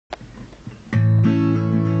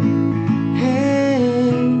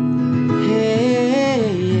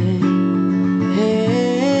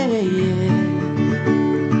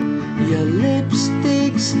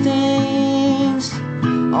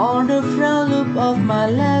loop of my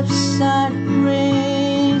left side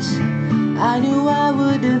wrist. I knew I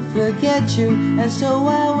wouldn't forget you, and so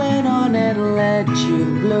I went on and let you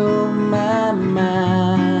blow my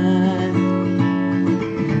mind.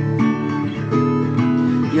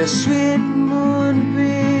 Your sweet moonbeam,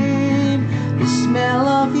 the smell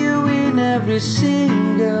of you in every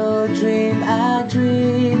single dream I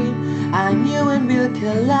dream. I knew when we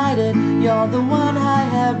collided, you're the one I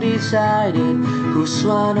have decided, who's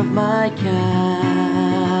one of my kind.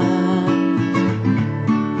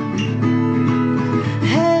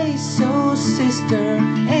 Hey, so sister,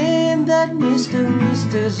 ain't that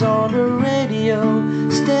Mr.'s on the radio,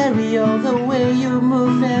 stereo, the way you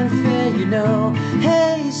move and fare, you know.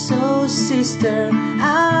 Hey, so sister,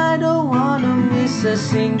 I don't wanna miss a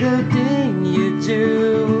single thing you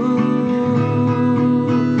do.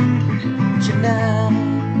 Tonight,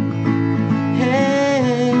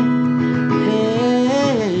 hey,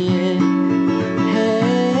 hey, hey,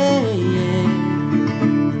 hey,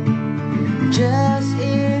 just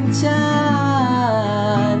in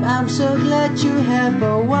time. I'm so glad you have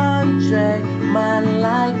a one-track mind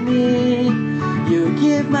like me. You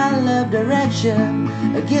give my love direction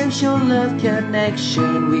against your love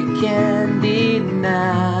connection we can't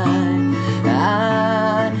deny.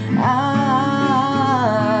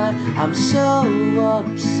 I'm so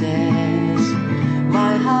obsessed.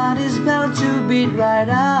 My heart is bound to beat right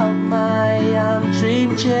out my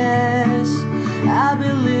dream chest. I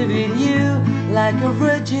believe in you like a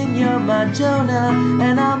virgin, you're Madonna,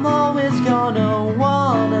 and I'm always gonna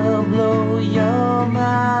wanna blow your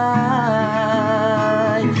mind.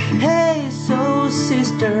 Hey, so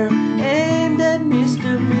sister, ain't that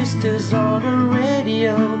Mr.'s on the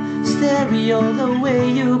radio, stereo, the way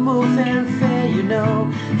you move and fare, you know.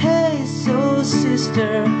 Hey, so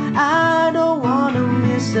sister, I don't wanna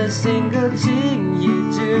miss a single thing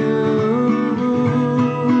you do.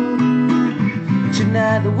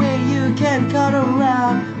 Tonight, the way you can cut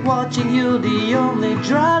around, watching you, the only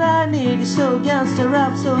drug I need. You're so gangster,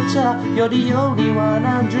 I'm so tough. You're the only one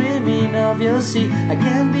I'm dreaming of. You'll see, I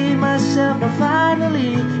can be myself now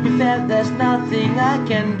finally. In fact, there's nothing I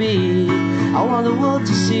can be. I want the world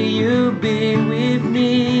to see you be with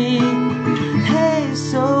me. Hey,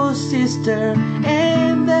 so sister,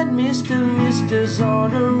 ain't that Mr.'s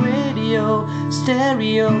on the radio,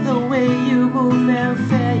 stereo, the way you move and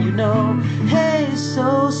fare, you know. Hey,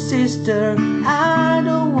 so sister, I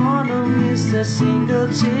don't wanna miss a single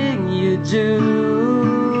thing you do.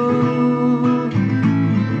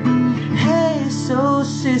 Hey, so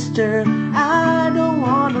sister, I don't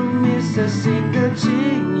wanna miss a single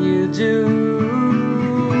thing you do.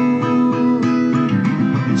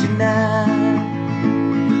 Tonight,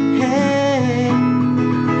 hey,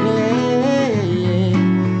 hey,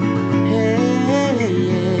 hey, hey,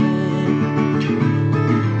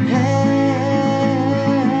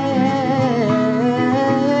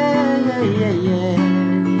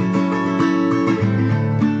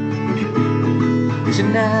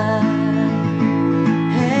 tonight.